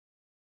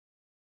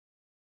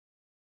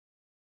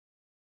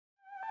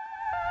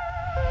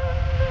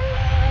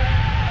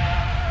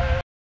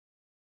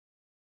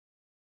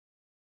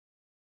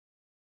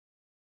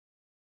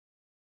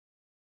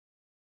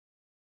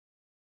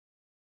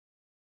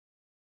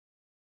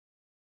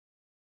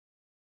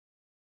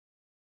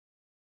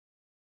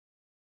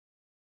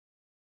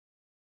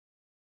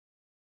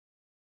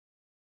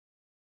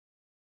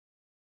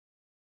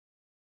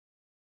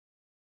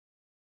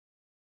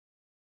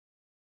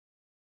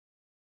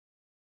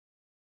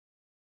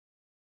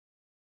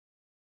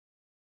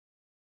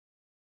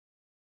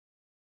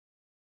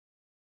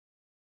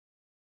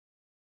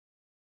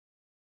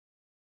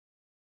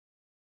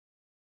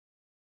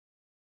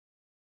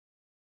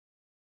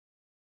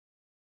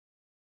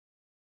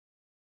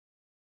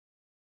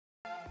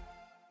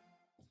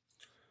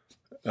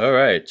All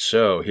right,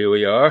 so here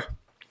we are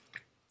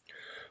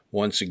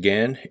once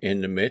again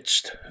in the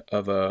midst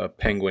of a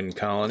penguin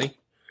colony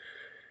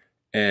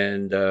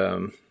and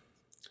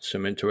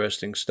some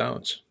interesting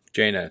stones,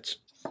 Jnats.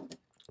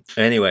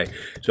 Anyway,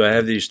 so I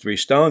have these three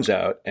stones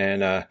out,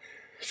 and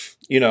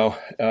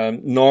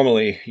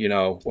normally,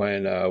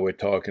 when we're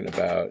talking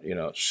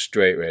about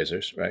straight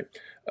razors, right?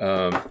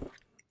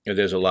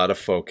 There's a lot of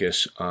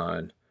focus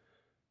on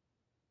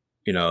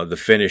the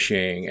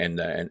finishing and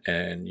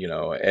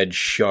edge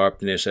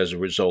sharpness as a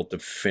result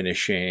of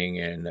finishing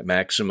and the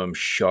maximum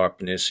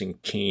sharpness and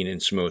keen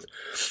and smooth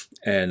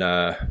and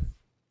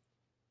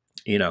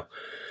you know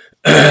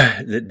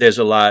there's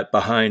a lot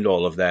behind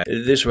all of that.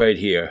 This right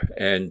here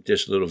and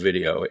this little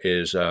video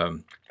is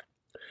gonna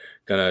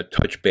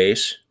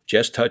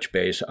just touch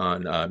base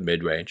on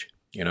mid-range.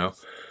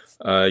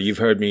 You've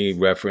heard me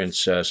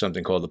reference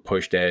something called the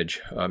pushed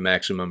edge,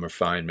 maximum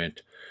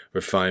refinement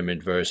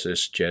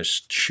versus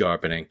just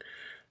sharpening.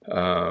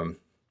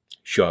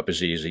 Sharp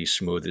is easy,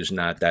 smooth is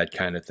not, that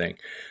kind of thing.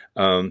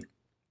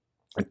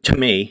 To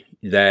me,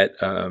 that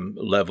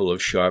level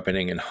of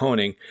sharpening and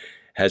honing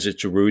has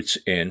its roots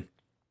in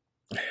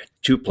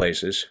two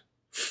places: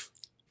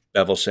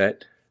 bevel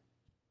set,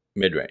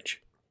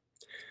 mid-range.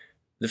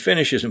 The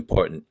finish is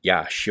important,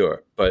 yeah,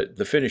 sure, but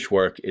the finish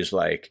work is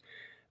like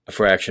a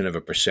fraction of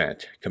a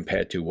percent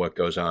compared to what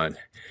goes on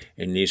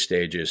in these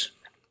stages.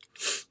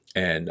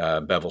 And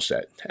bevel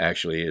set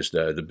actually is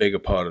the bigger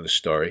part of the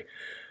story.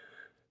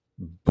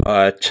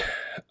 But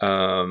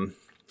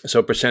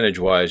so percentage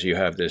wise, you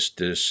have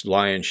this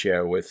lion's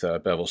share with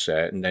bevel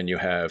set, and then you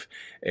have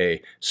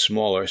a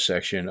smaller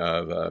section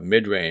of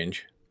mid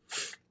range.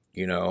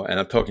 And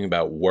I'm talking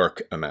about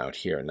work amount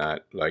here,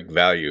 not like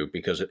value,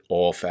 because it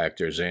all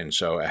factors in.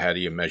 So how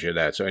do you measure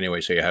that? So anyway,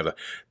 so you have a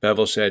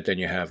bevel set, then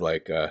you have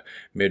like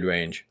mid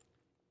range,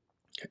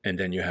 and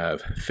then you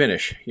have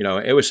finish.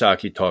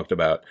 Iwasaki talked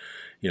about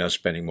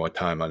spending more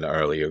time on the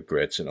earlier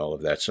grits and all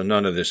of that. So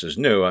none of this is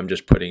new. I'm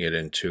just putting it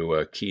into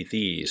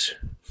Keithese.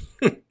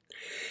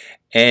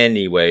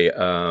 Anyway,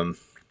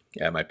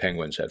 yeah, my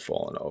penguins had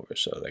fallen over,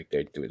 so like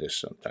they do this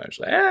sometimes.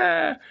 Like,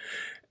 ah.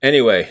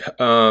 Anyway,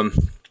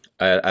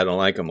 I don't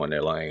like them when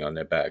they're lying on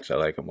their backs. I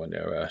like them when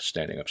they're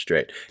standing up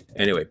straight.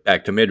 Anyway,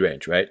 back to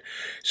mid-range, right?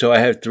 So I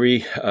have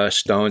three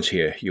stones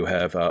here. You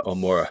have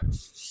Omura,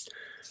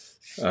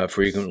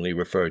 frequently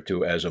referred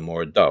to as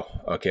Omura do.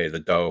 Okay, the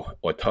do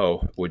or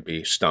to would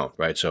be stone,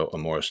 right? So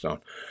Omura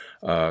stone,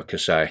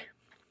 Kaisei,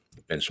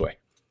 Binsui,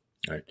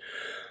 right?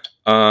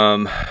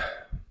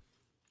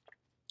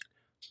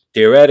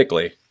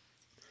 Theoretically,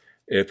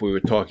 if we were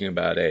talking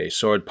about a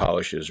sword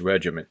polisher's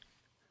regimen,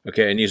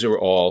 okay, and these are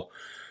all,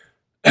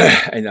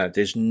 and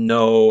there's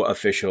no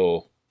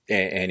official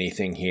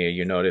anything here.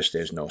 You notice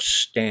there's no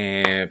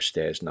stamps,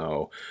 there's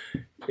no,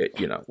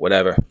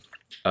 whatever.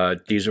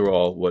 These are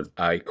all what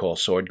I call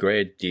sword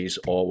grade. These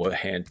all were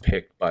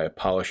handpicked by a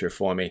polisher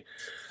for me.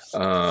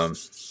 They're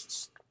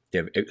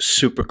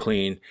super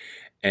clean,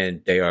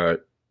 and they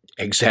are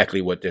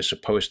exactly what they're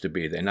supposed to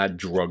be. They're not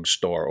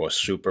drugstore or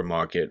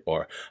supermarket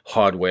or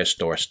hardware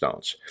store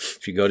stones.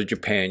 If you go to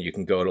Japan, you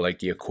can go to like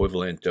the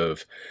equivalent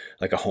of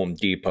like a Home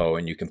Depot,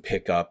 and you can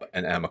pick up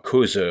an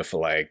Amakusa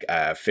for like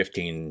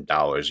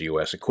 $15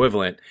 US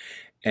equivalent.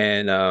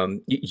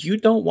 And you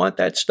don't want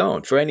that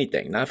stone for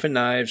anything, not for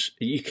knives.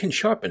 You can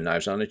sharpen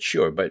knives on it,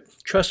 sure, but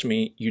trust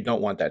me, you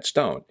don't want that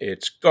stone.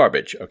 It's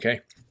garbage,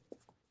 okay?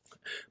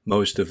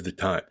 Most of the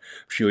time.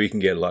 I'm sure you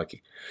can get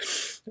lucky.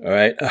 All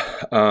right?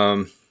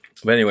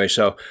 But anyway,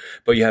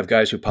 but you have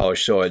guys who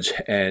polish swords,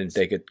 and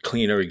they get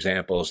cleaner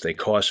examples. They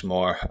cost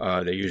more.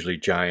 They're usually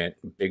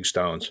giant, big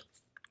stones,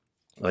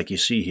 like you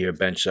see here,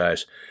 bench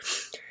size.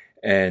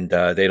 And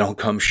they don't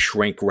come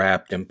shrink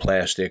wrapped in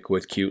plastic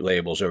with cute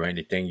labels or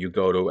anything. You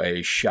go to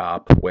a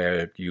shop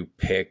where you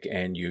pick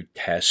and you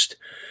test,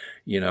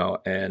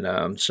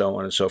 and so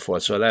on and so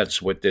forth. So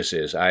that's what this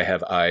is. I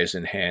have eyes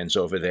and hands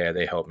over there.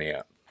 They help me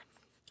out.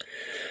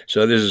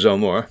 So this is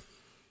Omura.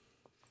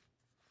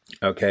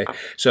 Okay,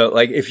 so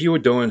like if you were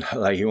doing,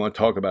 like you want to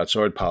talk about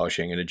sword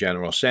polishing in a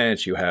general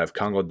sense, you have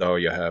Kango-do,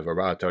 you have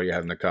Arato, you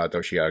have Nakato,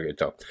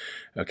 Shiage-to.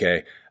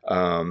 Okay,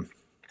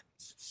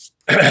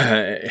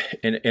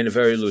 in a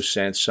very loose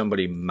sense,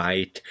 somebody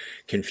might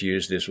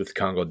confuse this with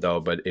Kango-do,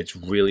 but it's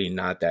really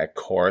not that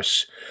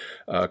coarse.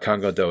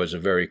 Kango-do is a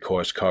very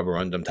coarse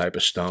carborundum type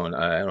of stone.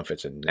 I don't know if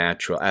it's a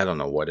natural, I don't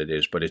know what it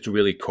is, but it's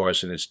really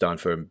coarse, and it's done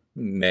for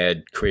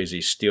mad,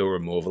 crazy steel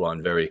removal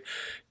on very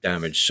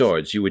damaged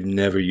swords. You would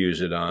never use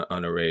it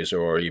on a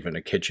razor or even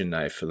a kitchen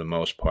knife for the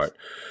most part,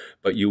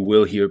 but you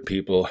will hear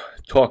people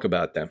talk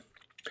about them.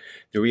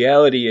 The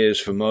reality is,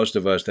 for most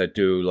of us that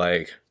do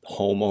like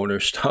homeowner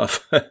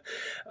stuff,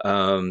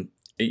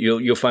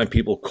 you'll find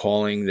people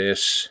calling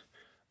this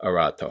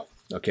Arato,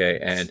 okay,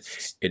 and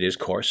it is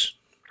coarse,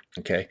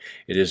 okay,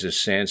 it is a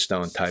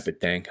sandstone type of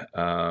thing.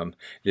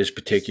 This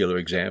particular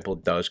example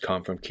does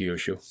come from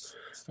Kyushu,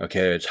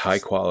 okay, it's high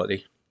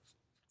quality,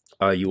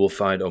 You will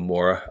find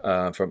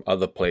Omura from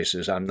other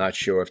places. I'm not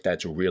sure if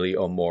that's really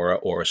Omura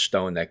or a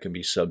stone that can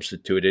be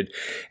substituted.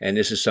 And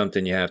this is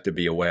something you have to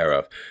be aware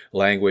of.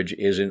 Language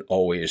isn't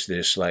always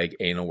this like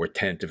anal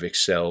retentive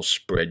Excel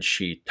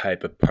spreadsheet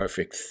type of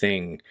perfect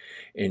thing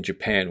in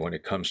Japan when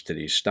it comes to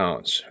these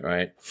stones,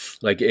 right?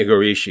 Like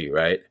Igorishi,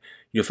 right?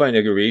 You'll find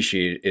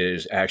Igorishi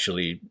is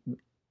actually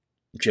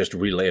just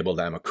relabeled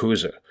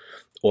Amakusa,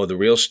 or the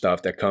real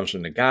stuff that comes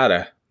from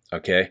Nagata,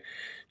 okay,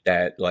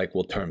 that like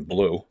will turn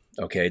blue.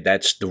 Okay,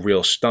 that's the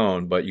real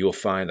stone, but you'll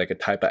find like a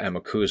type of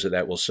Amakusa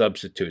that will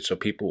substitute, so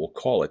people will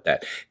call it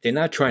that. They're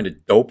not trying to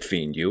dope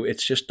fiend you.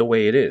 It's just the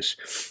way it is.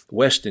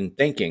 Western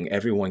thinking,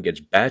 everyone gets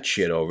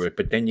batshit over it,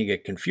 but then you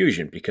get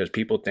confusion because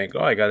people think,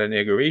 oh, I got an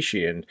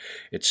Igorishi and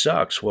it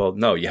sucks. Well,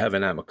 no, you have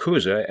an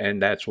Amakusa,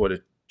 and that's what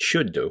it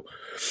should do.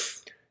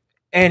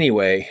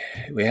 Anyway,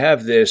 we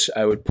have this.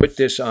 I would put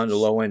this on the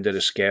low end of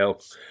the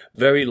scale.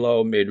 Very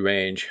low,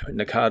 mid-range.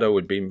 Nakato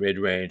would be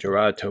mid-range.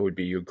 Arato would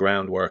be your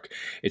groundwork.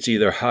 It's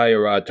either high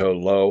Arato,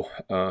 low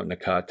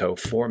Nakato.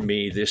 For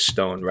me, this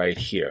stone right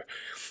here.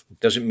 It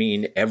doesn't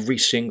mean every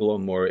single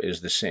Omura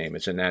is the same.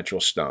 It's a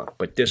natural stone.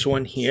 But this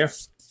one here,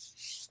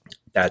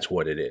 that's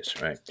what it is,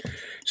 right?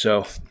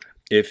 So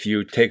if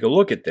you take a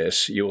look at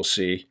this, you will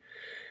see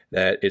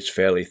that it's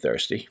fairly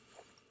thirsty,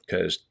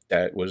 because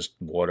that was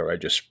water I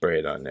just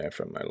sprayed on there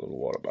from my little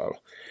water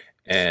bottle.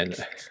 And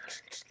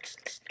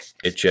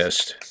it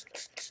just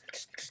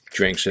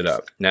drinks it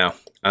up. Now,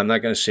 I'm not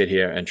going to sit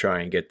here and try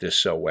and get this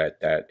so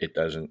wet that it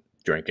doesn't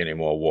drink any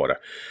more water.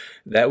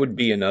 That would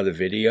be another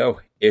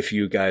video if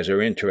you guys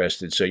are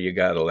interested, so you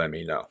got to let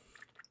me know.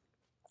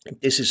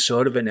 This is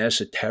sort of an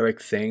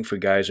esoteric thing for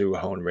guys who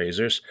hone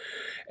razors,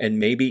 and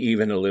maybe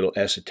even a little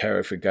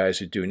esoteric for guys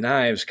who do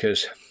knives,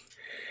 because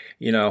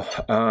you know,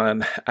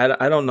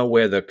 I don't know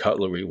where the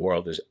cutlery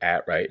world is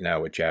at right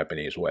now with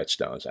Japanese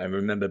whetstones. I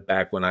remember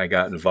back when I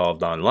got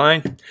involved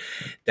online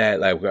that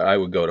like I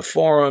would go to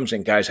forums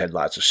and guys had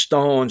lots of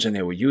stones and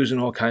they were using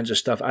all kinds of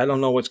stuff. I don't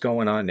know what's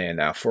going on there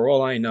now. For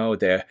all I know,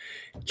 they're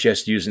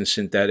just using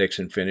synthetics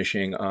and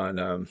finishing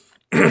on,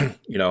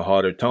 you know,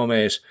 harder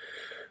tomes.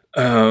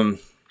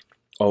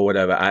 Or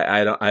whatever.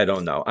 I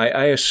don't know.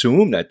 I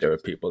assume that there are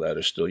people that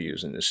are still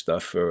using this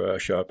stuff for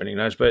sharpening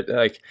knives, but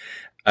like,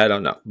 I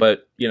don't know.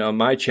 But, you know,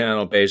 my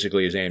channel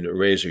basically is aimed at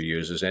razor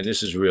users, and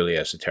this is really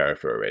esoteric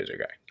for a razor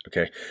guy,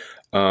 okay?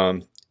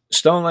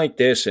 Stone like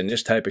this and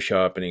this type of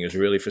sharpening is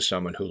really for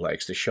someone who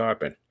likes to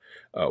sharpen.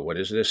 What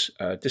is this?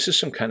 This is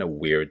some kind of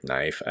weird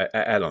knife.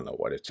 I don't know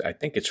what it's. I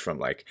think it's from,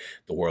 like,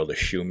 the world of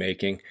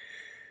shoemaking.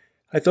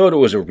 I thought it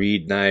was a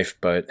reed knife,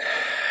 but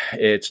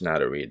it's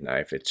not a reed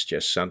knife. It's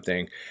just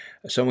something.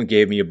 Someone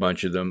gave me a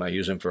bunch of them. I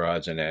use them for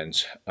odds and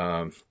ends.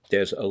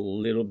 There's a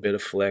little bit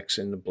of flex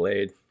in the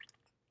blade.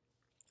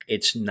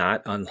 It's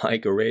not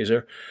unlike a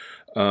razor.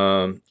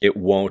 It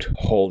won't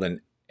hold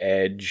an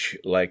edge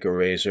like a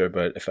razor,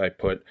 but if I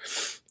put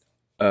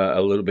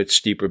a little bit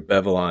steeper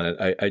bevel on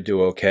it, I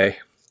do okay.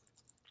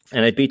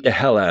 And I beat the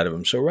hell out of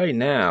them. So right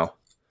now,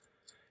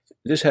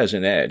 this has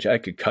an edge. I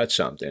could cut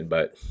something,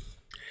 but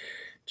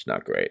it's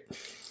not great.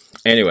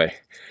 Anyway,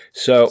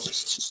 so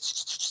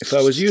if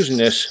I was using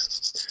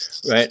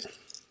this, right,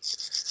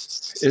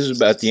 this is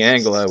about the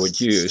angle I would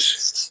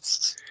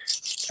use,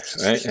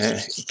 right,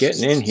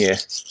 getting in here.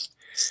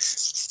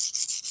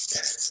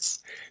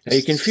 Now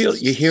you can feel,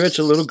 you hear it's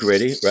a little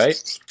gritty,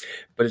 right,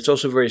 but it's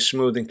also very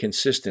smooth and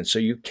consistent, so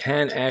you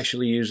can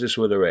actually use this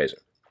with a razor.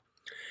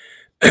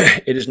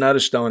 It is not a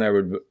stone I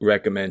would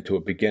recommend to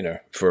a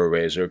beginner for a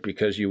razor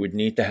because you would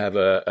need to have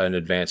an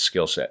advanced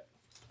skill set.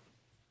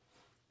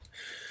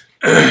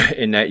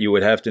 In that you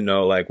would have to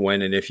know like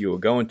when and if you were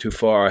going too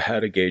far,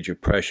 how to gauge your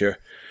pressure.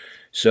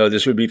 So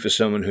this would be for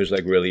someone who's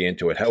like really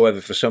into it.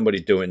 However, for somebody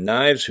doing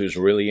knives who's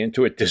really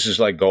into it, this is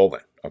like golden.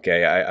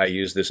 Okay, I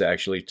use this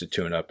actually to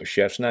tune up a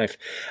chef's knife.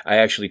 I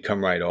actually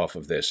come right off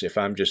of this. If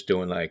I'm just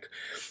doing like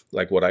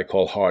what I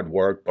call hard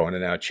work,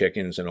 boning out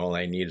chickens, and all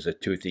I need is a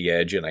toothy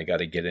edge, and I got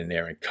to get in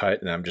there and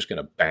cut, and I'm just going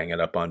to bang it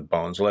up on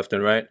bones left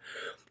and right,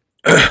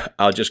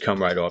 I'll just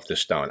come right off the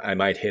stone. I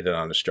might hit it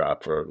on the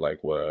strop for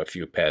like a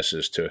few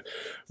passes to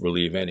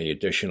relieve any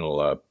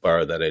additional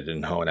burr that I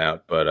didn't hone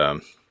out.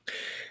 But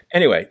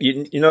anyway,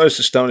 you notice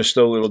the stone is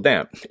still a little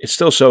damp. It's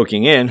still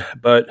soaking in,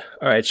 but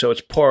all right, so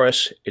it's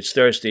porous, it's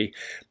thirsty,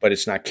 but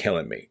it's not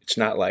killing me. It's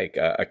not like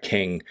a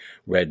king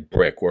red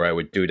brick where I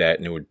would do that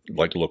and it would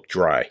like look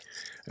dry,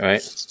 all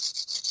right?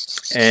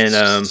 And,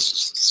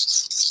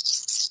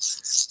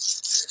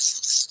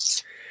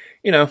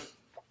 you know,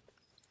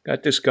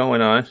 got this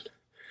going on.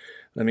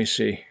 Let me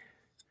see.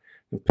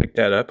 Pick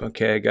that up.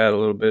 Okay, I got a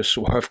little bit of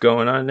swarf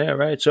going on there,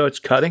 right? So it's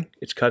cutting.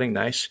 It's cutting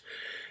nice.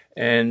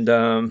 And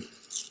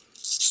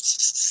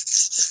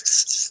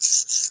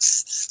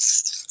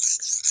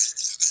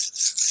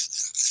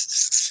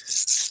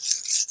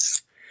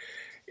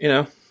you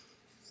know,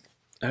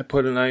 I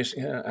put a nice,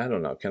 I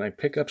don't know. Can I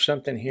pick up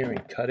something here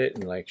and cut it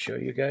and like show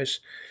you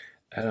guys?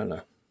 I don't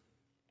know.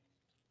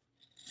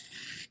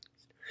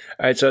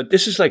 All right, so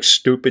this is like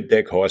stupid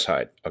dick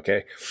horsehide,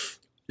 okay?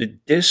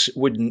 This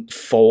wouldn't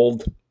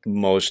fold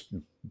most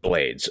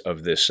blades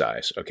of this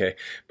size, okay?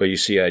 But you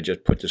see, I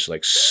just put this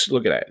like,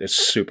 look at that, it's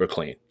super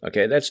clean,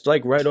 okay? That's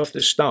like right off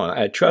the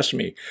stone. Trust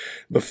me,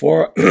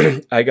 before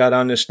I got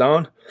on this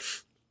stone,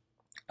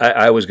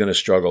 I was going to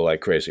struggle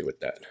like crazy with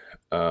that.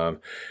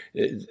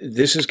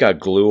 This has got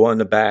glue on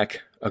the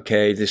back,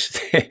 okay? This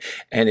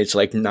and it's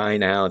like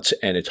 9 ounce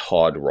and it's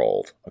hard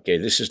rolled, okay?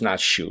 This is not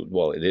shoe.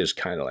 Well, it is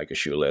kind of like a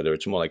shoe leather.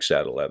 It's more like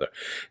saddle leather.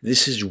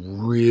 This is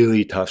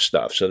really tough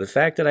stuff. So the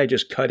fact that I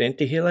just cut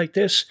into here like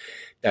this,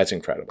 that's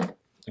incredible,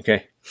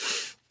 okay?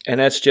 And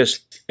that's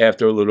just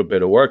after a little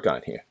bit of work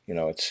on here. You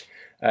know,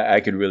 I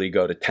could really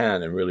go to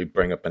town and really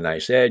bring up a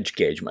nice edge,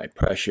 gauge my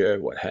pressure,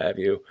 what have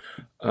you.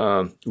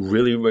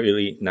 Really,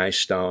 really nice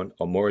stone,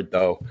 Omura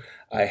dough.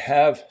 I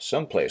have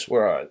someplace,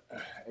 where are it?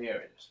 Here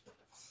it is.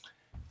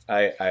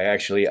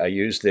 I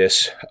use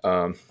this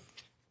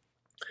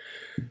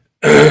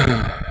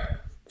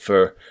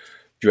for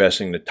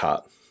dressing the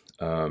top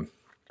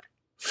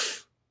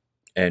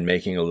and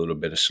making a little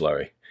bit of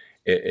slurry.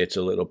 It's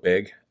a little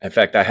big. In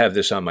fact, I have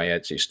this on my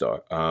Etsy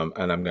store,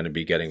 and I'm going to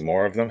be getting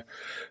more of them.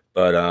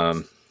 But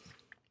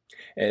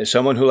as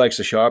someone who likes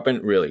to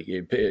sharpen,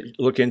 really,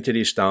 look into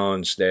these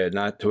stones. They're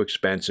not too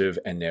expensive,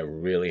 and they're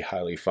really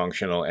highly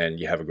functional, and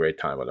you have a great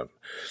time with them.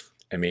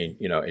 I mean,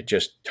 you know, it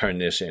just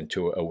turned this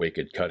into a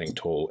wicked cutting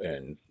tool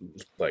in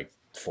like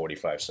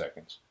 45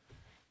 seconds.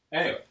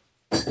 Anyway,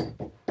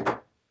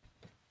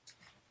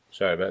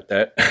 sorry about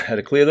that. Had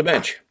to clear the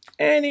bench.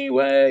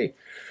 Anyway,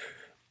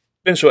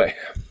 Binsui.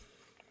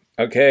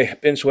 Okay,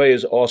 Binsui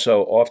is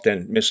also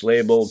often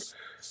mislabeled.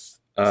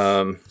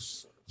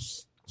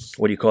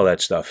 What do you call that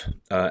stuff?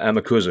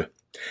 Amakusa.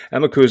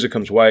 Amakusa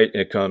comes white,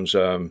 and it comes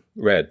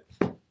red.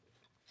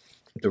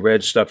 The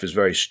red stuff is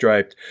very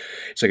striped.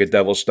 It's like a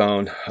devil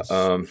stone.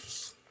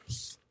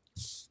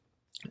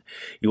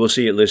 You will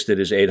see it listed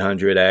as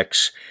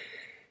 800X.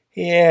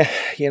 Yeah,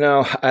 you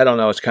know, I don't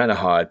know. It's kind of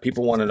hard.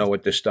 People want to know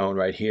what this stone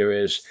right here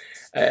is.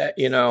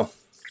 You know,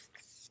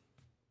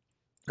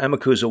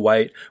 Amakusa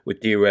white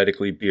would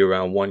theoretically be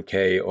around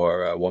 1K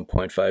or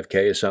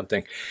 1.5K or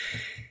something.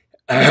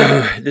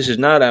 This is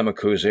not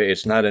Amakusa.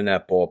 It's not in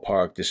that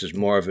ballpark. This is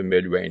more of a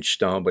mid-range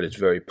stone, but it's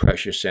very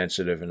pressure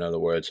sensitive. In other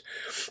words,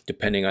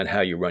 depending on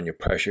how you run your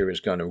pressure is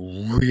going to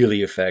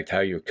really affect how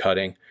you're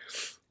cutting.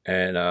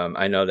 And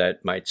I know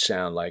that might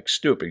sound like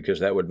stupid because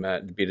that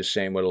would be the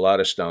same with a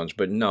lot of stones,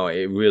 but no,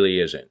 it really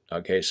isn't.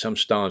 Okay, some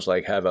stones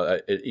like have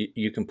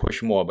you can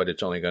push more, but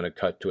it's only going to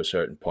cut to a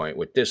certain point.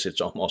 With this, it's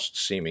almost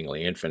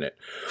seemingly infinite.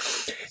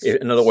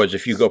 In other words,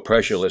 if you go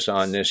pressureless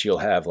on this, you'll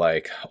have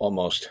like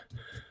almost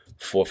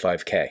 4 or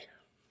 5K.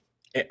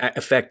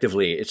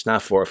 Effectively, it's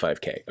not 4 or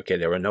 5K. Okay,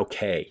 there are no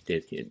K.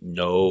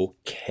 No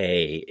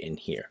K in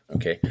here.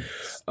 Okay,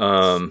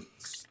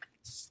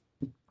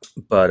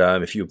 but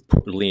if you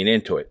lean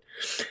into it,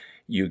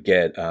 you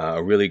get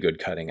a really good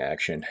cutting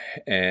action,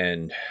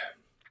 and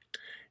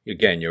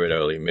again, you're at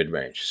early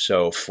mid-range.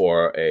 So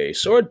for a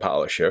sword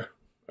polisher,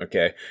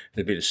 okay,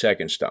 it'd be the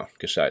second stone,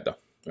 Kaisei,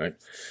 right?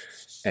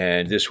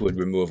 And this would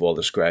remove all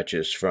the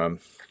scratches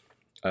from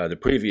the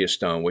previous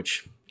stone,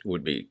 which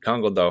would be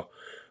Kongo-do,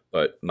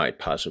 but might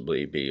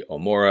possibly be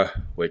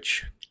Omura,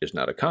 which is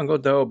not a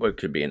Kongo-do, but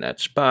could be in that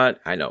spot.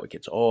 I know it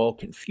gets all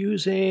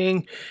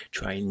confusing.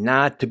 Try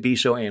not to be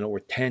so anal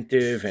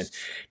retentive, and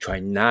try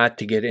not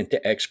to get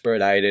into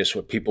expertitis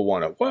where people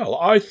want to, well,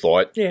 I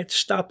thought, yeah,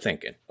 stop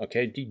thinking,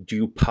 okay? Do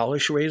you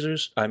polish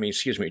razors? I mean,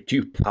 excuse me, do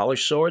you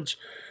polish swords?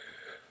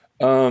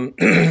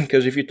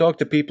 Because if you talk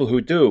to people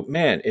who do,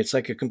 man, it's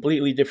like a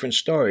completely different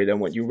story than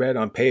what you read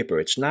on paper.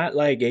 It's not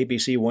like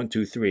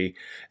ABC123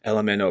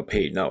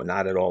 LMNOP. No,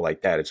 not at all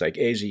like that. It's like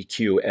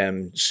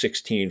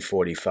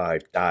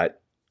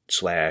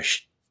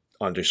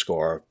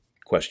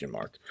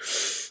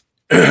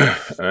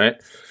AZQM1645 / All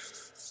right.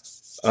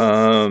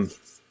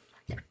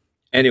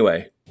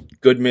 Anyway,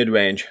 good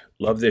mid-range.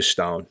 Love this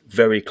stone.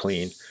 Very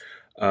clean.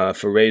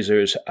 For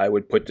razors, I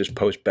would put this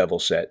post-bevel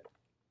set.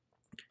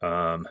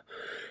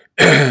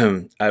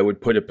 I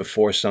would put it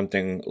before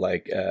something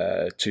like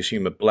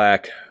Tsushima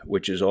Black,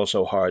 which is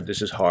also hard.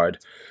 This is hard.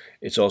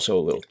 It's also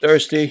a little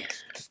thirsty.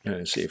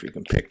 Let's see if we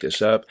can pick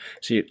this up.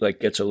 See, it like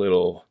gets a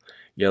little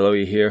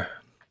yellowy here.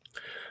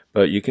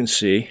 But you can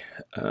see,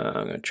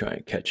 I'm going to try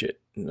and catch it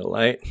in the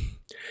light.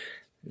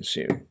 You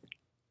see,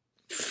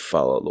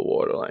 follow the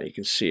water line. You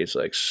can see it's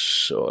like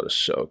sort of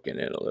soaking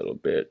in a little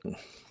bit.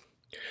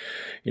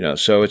 You know,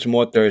 so it's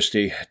more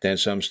thirsty than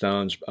some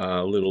stones,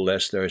 a little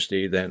less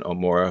thirsty than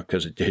Omura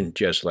because it didn't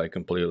just like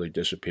completely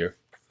disappear.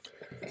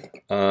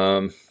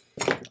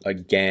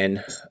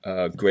 Again,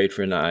 great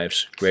for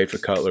knives, great for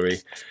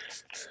cutlery,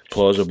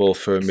 plausible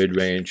for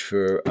mid-range,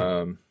 for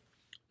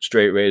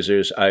straight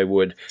razors. I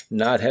would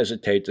not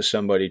hesitate to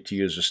somebody to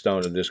use a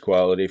stone of this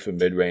quality for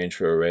mid-range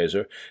for a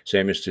razor.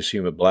 Same as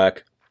Tsushima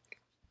Black.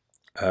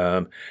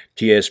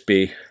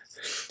 TSB.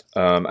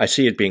 I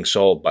see it being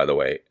sold, by the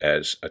way,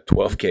 as a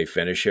 12K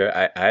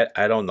finisher.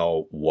 I don't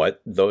know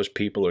what those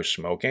people are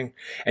smoking.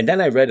 And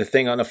then I read a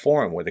thing on the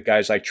forum where the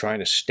guy's like trying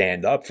to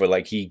stand up for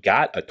like he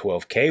got a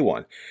 12K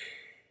one.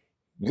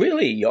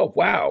 Really? Oh,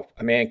 wow.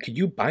 I mean, could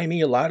you buy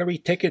me a lottery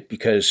ticket?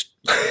 Because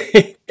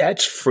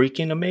that's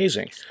freaking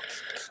amazing.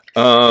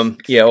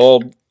 Yeah,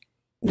 all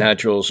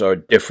naturals are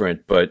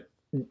different, but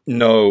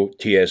no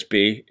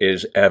TSB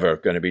is ever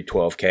going to be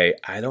 12K.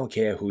 I don't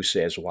care who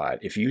says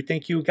what. If you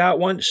think you got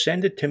one,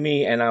 send it to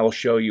me and I will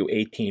show you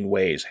 18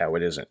 ways how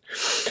it isn't.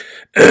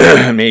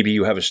 Maybe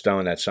you have a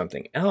stone that's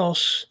something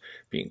else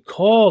being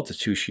called the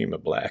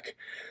Tsushima Black.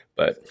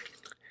 But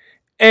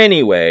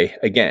anyway,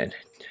 again,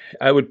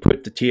 I would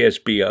put the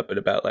TSB up at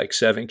about like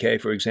 7K,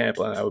 for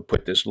example, and I would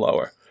put this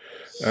lower.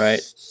 All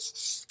right.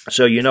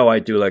 So I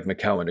do like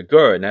Macau and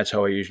Agura, and that's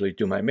how I usually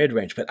do my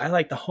mid-range. But I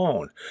like the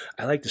hone.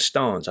 I like the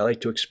stones. I like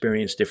to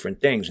experience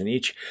different things. And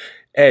each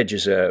edge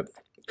is a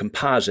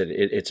composite.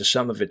 It's a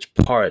sum of its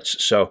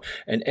parts. So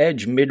an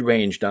edge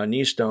mid-ranged on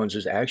these stones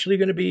is actually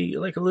going to be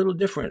like a little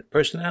different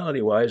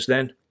personality-wise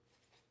than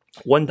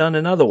one done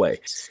another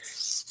way.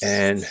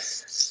 And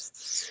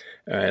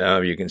all right, I don't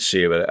know if you can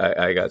see, but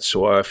I got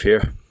swarf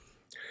here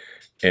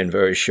in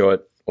very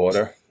short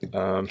order.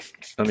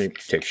 Let me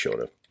take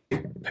shorter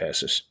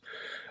passes.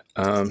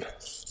 I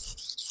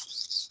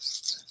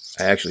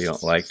actually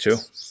don't like to.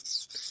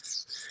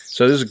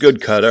 So this is a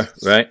good cutter,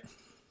 right?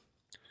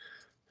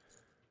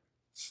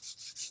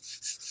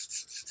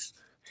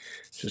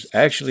 This is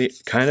actually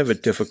kind of a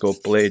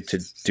difficult blade to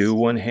do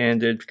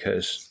one-handed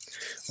because,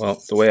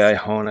 well, the way I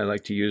hone, I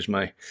like to use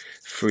my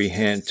free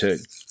hand to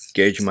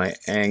gauge my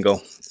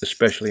angle,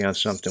 especially on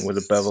something with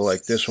a bevel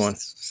like this one.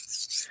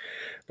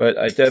 But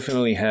I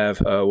definitely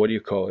have, what do you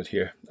call it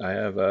here? I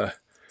have a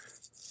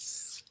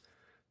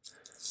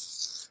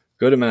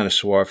good amount of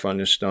swarf on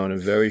this stone in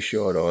very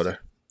short order.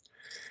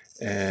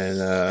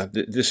 And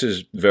this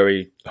is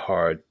very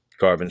hard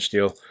carbon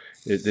steel.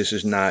 This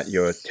is not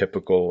your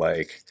typical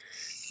like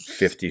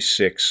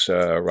 56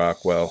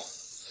 Rockwell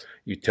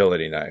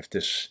utility knife.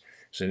 This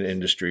is an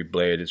industry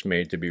blade. It's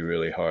made to be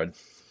really hard.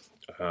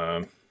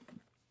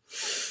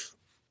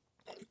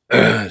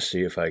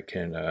 See if I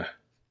can...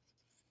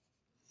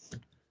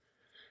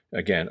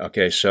 Again,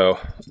 okay, so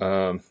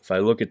if I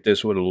look at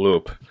this with a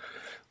loop,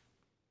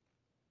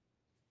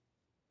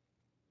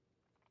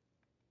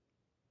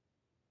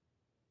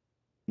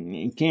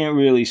 you can't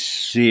really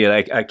see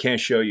it. I can't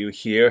show you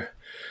here,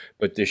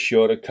 but this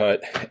shorter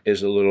cut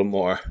is a little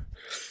more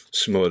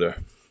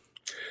smoother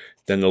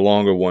than the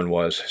longer one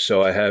was.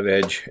 So I have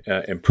edge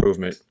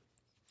improvement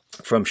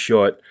from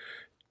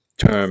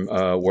short-term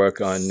work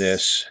on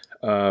this.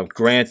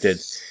 Granted,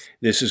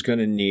 this is going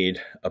to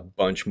need a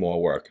bunch more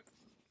work.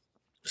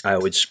 I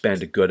would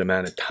spend a good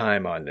amount of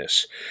time on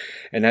this.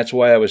 And that's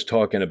why I was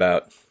talking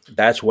about,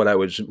 that's what I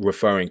was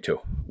referring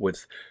to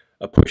with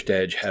a pushed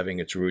edge having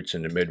its roots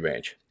in the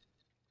mid-range.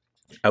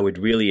 I would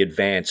really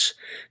advance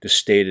the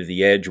state of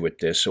the edge with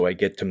this so I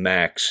get to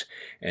max.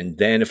 And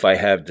then if I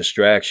have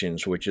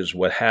distractions, which is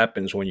what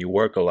happens when you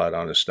work a lot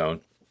on a stone,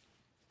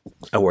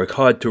 I work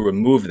hard to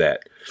remove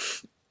that.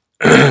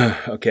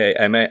 Okay,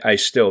 I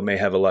still may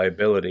have a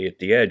liability at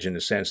the edge in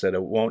the sense that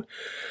it won't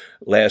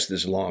last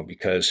as long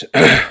because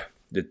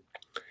the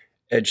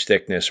edge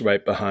thickness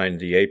right behind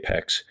the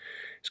apex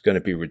is going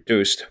to be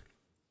reduced.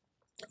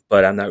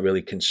 But I'm not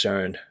really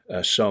concerned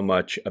so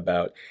much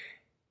about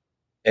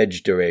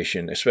edge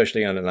duration,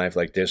 especially on a knife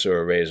like this or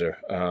a razor.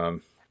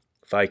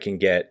 If I can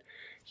get,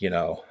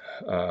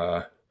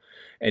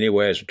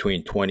 anywhere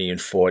between 20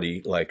 and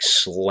 40 like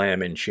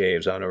slamming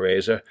shaves on a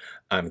razor,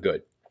 I'm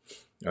good.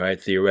 All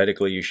right,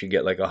 theoretically, you should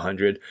get like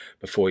 100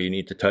 before you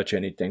need to touch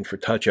anything for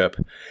touch-up.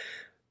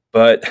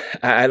 But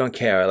I don't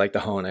care. I like to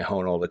hone. I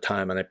hone all the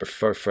time, and I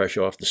prefer fresh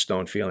off the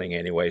stone feeling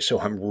anyway.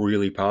 So I'm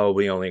really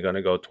probably only going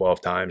to go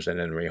 12 times and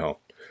then rehone.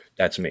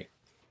 That's me.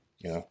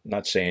 I'm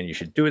not saying you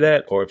should do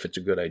that or if it's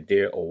a good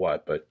idea or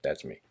what, but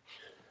that's me.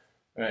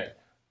 All right.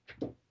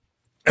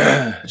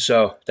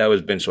 So that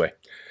was Binsui.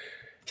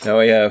 Now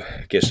I have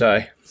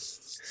Kaisei.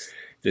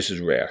 This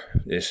is rare.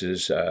 This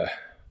is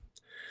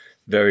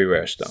very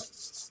rare stone.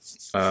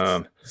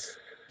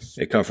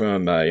 They come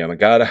from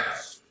Yamagata.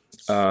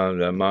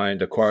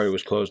 The quarry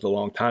was closed a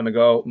long time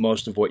ago.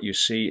 Most of what you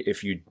see,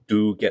 if you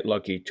do get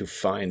lucky to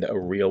find a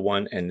real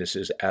one, and this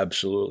is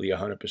absolutely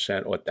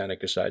 100%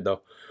 authentic Kaisei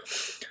though,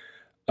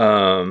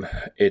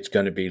 it's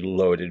going to be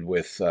loaded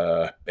with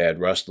bad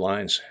rust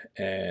lines,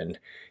 and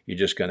you're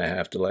just going to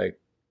have to like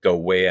go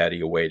way out of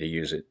your way to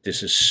use it.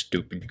 This is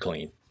stupid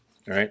clean.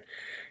 All right.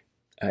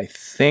 I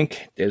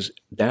think there's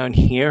down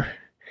here,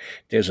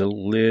 there's a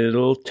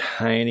little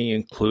tiny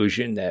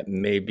inclusion that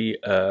may be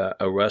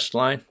a rust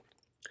line.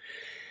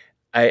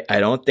 I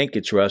don't think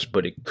it's rust,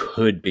 but it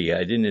could be. I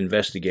didn't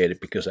investigate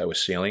it because I was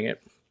sealing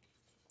it,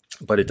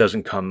 but it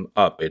doesn't come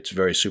up. It's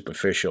very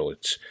superficial.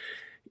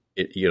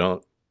 You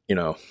don't,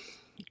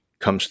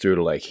 comes through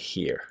to like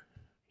here,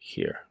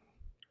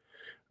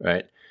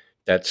 right?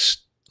 That's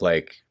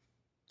like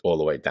all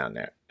the way down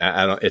there.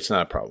 It's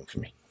not a problem for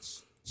me.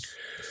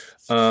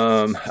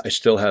 I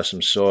still have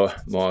some saw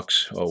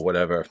marks or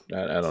whatever.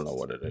 I don't know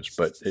what it is,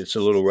 but it's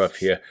a little rough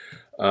here.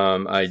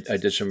 I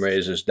did some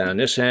razors down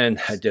this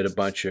end. I did a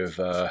bunch of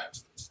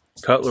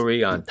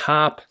cutlery on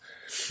top.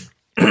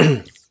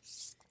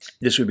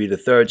 This would be the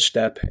third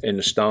step in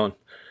the stone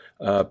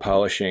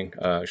polishing,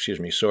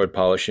 sword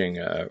polishing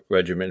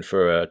regimen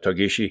for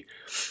Togishi.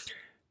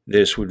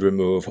 This would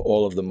remove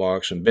all of the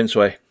marks from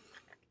Binsui.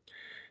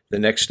 The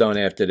next stone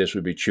after this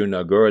would be Chu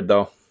no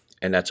Gurado,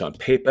 and that's on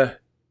paper.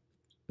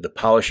 The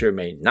polisher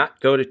may not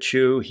go to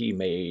Chu. He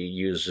may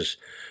use this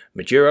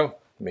Majiro,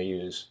 may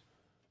use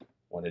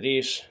one of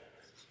these.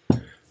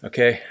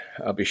 Okay,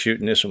 I'll be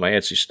shooting this on my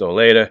Etsy store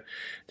later.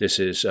 This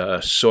is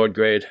sword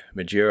grade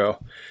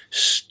Majiro,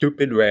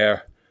 stupid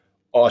rare,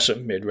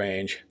 awesome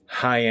mid-range,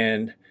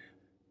 high-end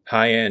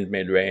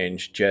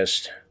mid-range.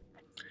 Just,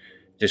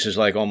 this is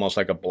like almost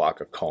like a block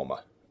of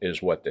coma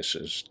is what this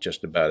is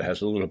just about. It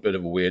has a little bit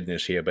of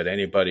weirdness here, but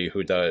anybody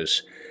who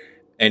does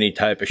any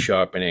type of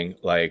sharpening,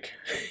 like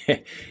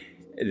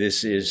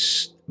this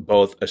is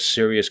both a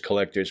serious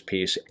collector's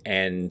piece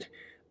and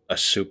a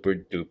super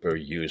duper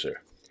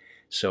user.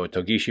 So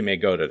Togishi may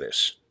go to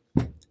this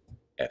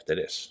after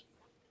this.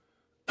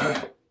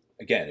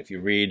 Again, if you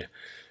read,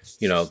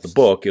 the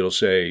book, it'll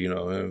say,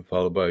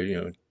 followed by,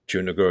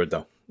 Chu no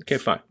Gurado. Okay,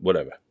 fine,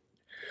 whatever.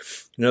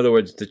 In other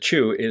words, the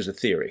Chu is a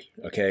theory,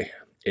 okay?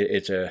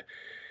 It's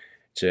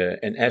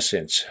an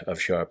essence of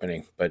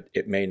sharpening, but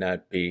it may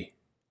not be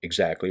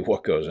exactly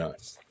what goes on.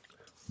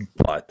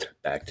 But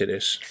back to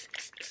this.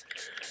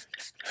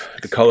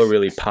 The color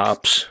really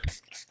pops,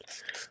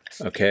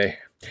 okay?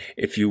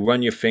 If you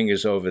run your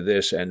fingers over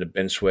this and the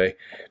Binsui,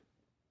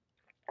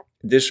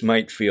 this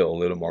might feel a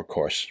little more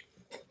coarse.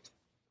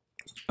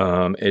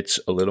 It's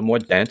a little more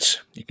dense.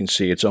 You can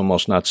see it's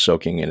almost not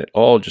soaking in at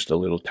all, just a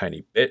little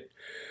tiny bit.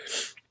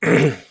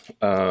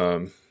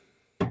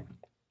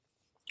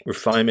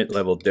 Refinement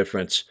level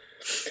difference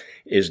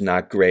is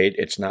not great.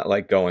 It's not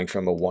like going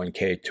from a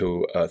 1K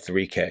to a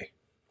 3K.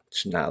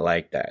 It's not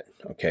like that,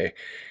 okay?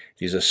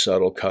 These are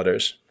subtle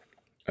cutters,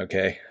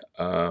 okay?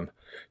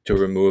 To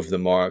remove the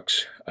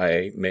marks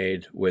I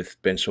made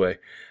with Binsui,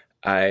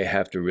 I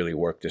have to really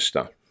work this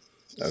stone,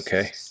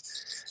 okay?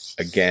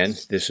 Again,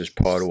 this is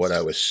part of what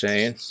I was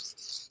saying.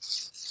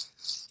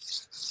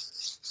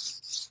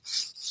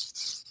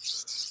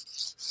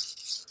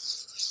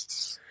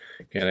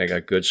 Again, I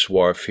got good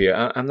swarf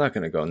here. I'm not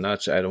going to go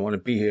nuts. I don't want to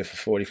be here for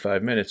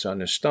 45 minutes on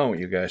this stone with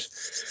you guys.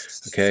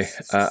 Okay,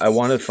 I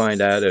want to find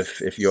out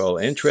if you're all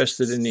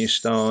interested in these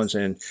stones,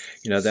 and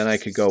then I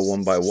could go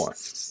one by one.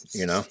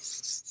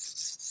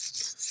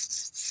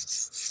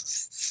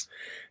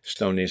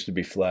 Stone needs to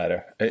be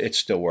flatter. It's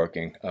still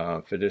working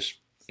for this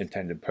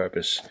intended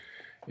purpose.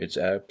 It's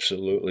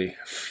absolutely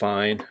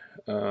fine.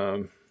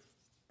 Okay,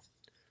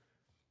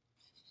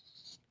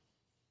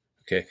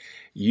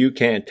 you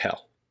can't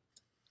tell.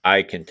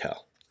 I can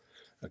tell.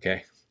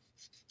 Okay,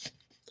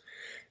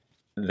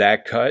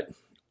 that cut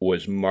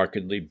was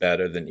markedly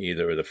better than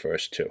either of the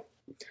first two.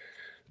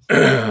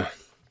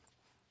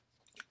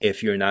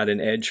 If you're not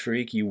an edge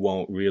freak, you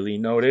won't really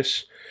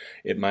notice.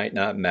 It might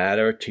not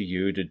matter to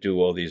you to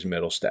do all these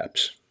middle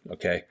steps,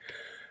 okay?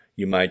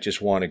 You might just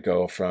want to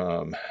go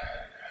from,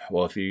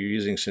 well, if you're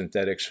using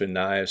synthetics for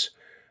knives,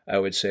 I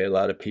would say a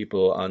lot of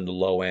people on the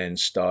low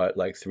end start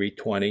like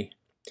 320.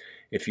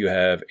 If you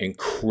have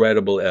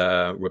incredible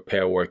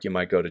repair work, you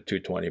might go to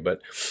 220,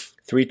 but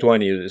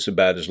 320 is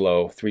about as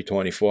low,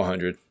 320,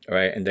 400, all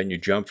right? And then you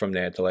jump from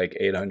there to like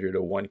 800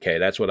 or 1K.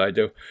 That's what I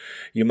do.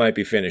 You might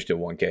be finished at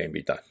 1K and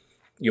be done.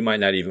 You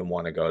might not even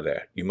want to go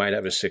there. You might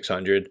have a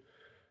 600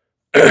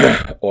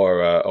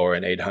 or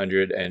an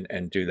 800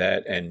 and do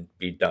that and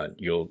be done.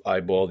 You'll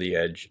eyeball the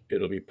edge.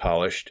 It'll be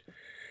polished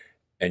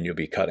and you'll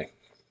be cutting.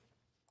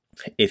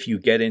 If you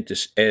get into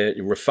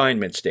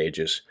refinement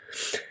stages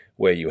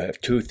where you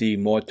have toothy,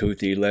 more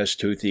toothy, less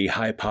toothy,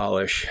 high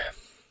polish,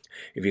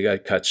 if you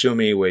got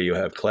Katsumi where you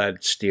have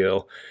clad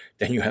steel,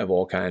 then you have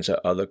all kinds of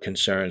other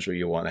concerns where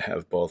you want to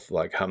have both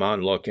like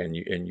Haman look and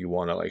you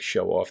want to like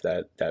show off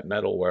that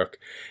metal work,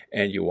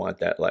 and you want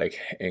that like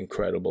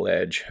incredible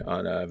edge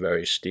on a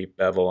very steep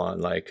bevel on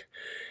like,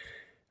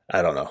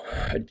 I don't know,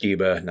 a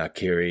Diba,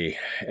 Nakiri,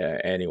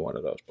 any one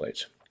of those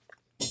blades.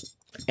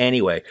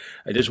 Anyway,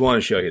 I just want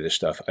to show you this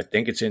stuff. I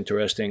think it's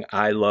interesting.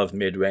 I love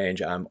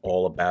mid-range. I'm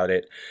all about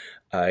it.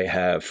 I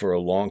have for a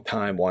long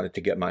time wanted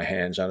to get my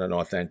hands on an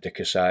authentic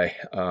Kaisei.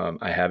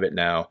 I have it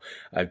now.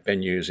 I've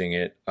been using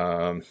it.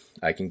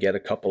 I can get a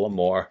couple of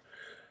more.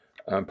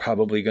 I'm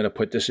probably going to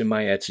put this in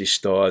my Etsy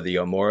store. The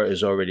Omura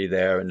is already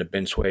there, and the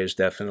Binsui is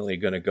definitely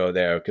going to go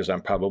there because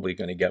I'm probably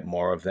going to get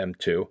more of them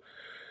too.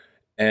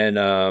 And,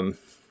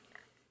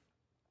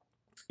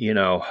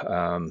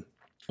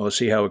 we'll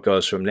see how it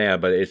goes from there,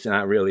 but it's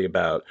not really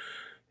about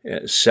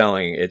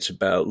selling. It's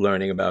about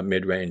learning about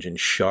mid-range and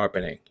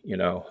sharpening,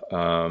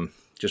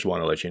 Just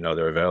want to let you know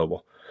they're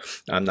available.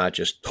 I'm not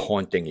just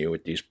taunting you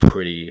with these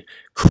pretty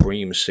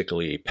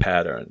creamsicle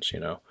patterns,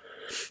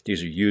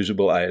 These are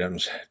usable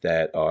items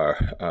that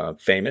are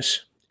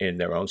famous in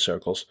their own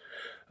circles.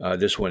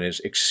 This one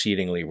is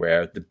exceedingly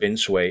rare. The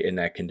Binsui in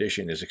that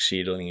condition is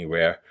exceedingly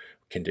rare.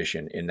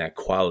 Condition in that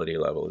quality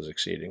level is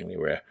exceedingly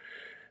rare.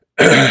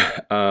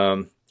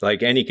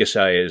 Like any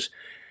Kaisei is,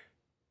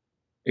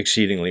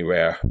 exceedingly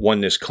rare.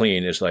 One this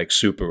clean is like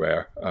super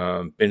rare.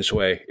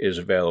 Binsui is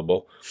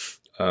available.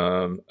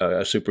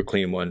 A super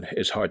clean one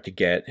is hard to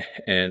get,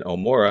 and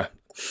Omura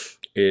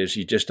is,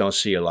 you just don't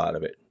see a lot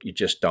of it. You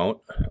just don't.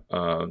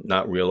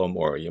 Not real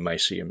Omura. You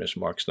might see a Miss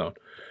Markstone,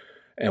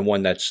 and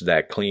one that's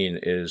that clean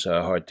is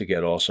hard to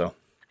get also.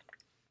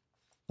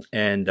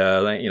 And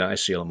you know, I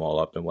seal them all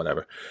up and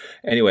whatever.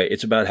 Anyway,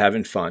 it's about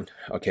having fun.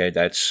 Okay,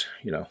 that's,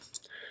 you know,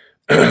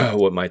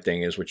 what my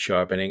thing is with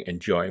sharpening,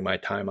 enjoying my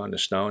time on the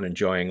stone,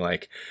 enjoying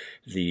like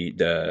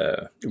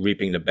the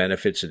reaping the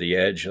benefits of the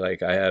edge.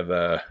 Like I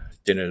have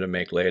dinner to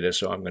make later,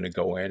 so I'm going to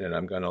go in and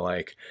I'm going to,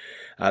 like,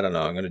 I don't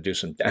know, I'm going to do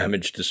some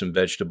damage to some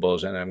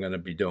vegetables, and I'm going to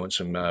be doing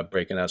some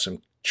breaking out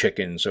some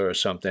chickens or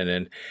something,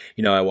 and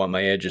you know, I want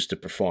my edges to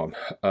perform.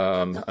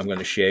 I'm going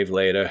to shave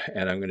later,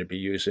 and I'm going to be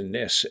using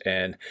this,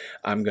 and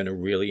I'm going to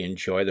really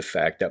enjoy the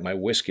fact that my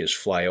whiskers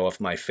fly off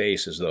my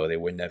face as though they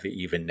were never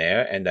even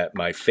there, and that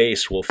my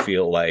face will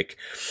feel like,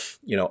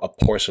 you know, a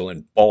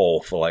porcelain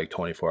bowl for like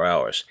 24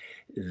 hours.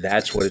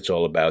 That's what it's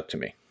all about to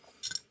me.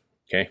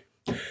 Okay,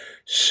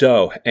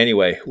 so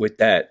anyway, with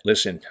that,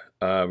 listen,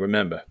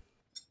 remember,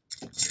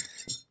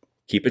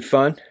 keep it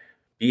fun,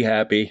 be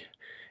happy,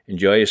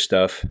 enjoy your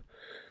stuff,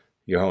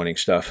 your honing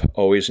stuff.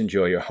 Always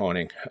enjoy your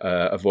honing.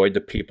 Avoid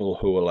the people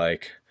who are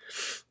like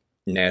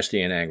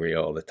nasty and angry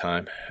all the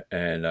time,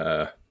 and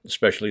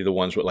especially the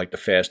ones with like the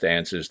fast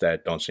answers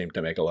that don't seem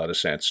to make a lot of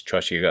sense.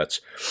 Trust your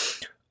guts.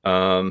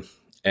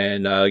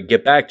 And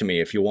get back to me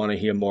if you want to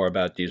hear more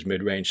about these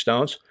mid-range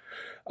stones.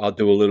 I'll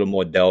do a little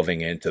more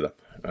delving into them.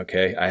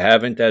 Okay, I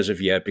haven't as of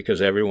yet, because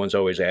everyone's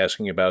always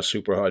asking about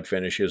super hard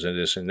finishes and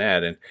this and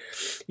that. And,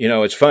 you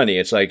know, it's funny.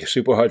 It's like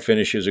super hard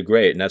finishes are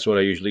great, and that's what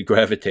I usually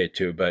gravitate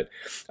to. But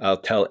I'll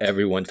tell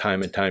everyone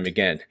time and time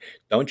again,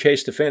 don't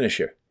chase the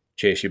finisher.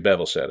 Chase your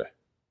bevel setter.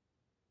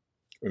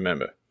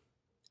 Remember,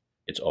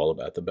 it's all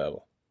about the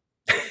bevel.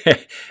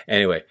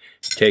 Anyway,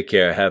 take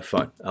care. Have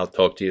fun. I'll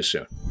talk to you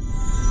soon.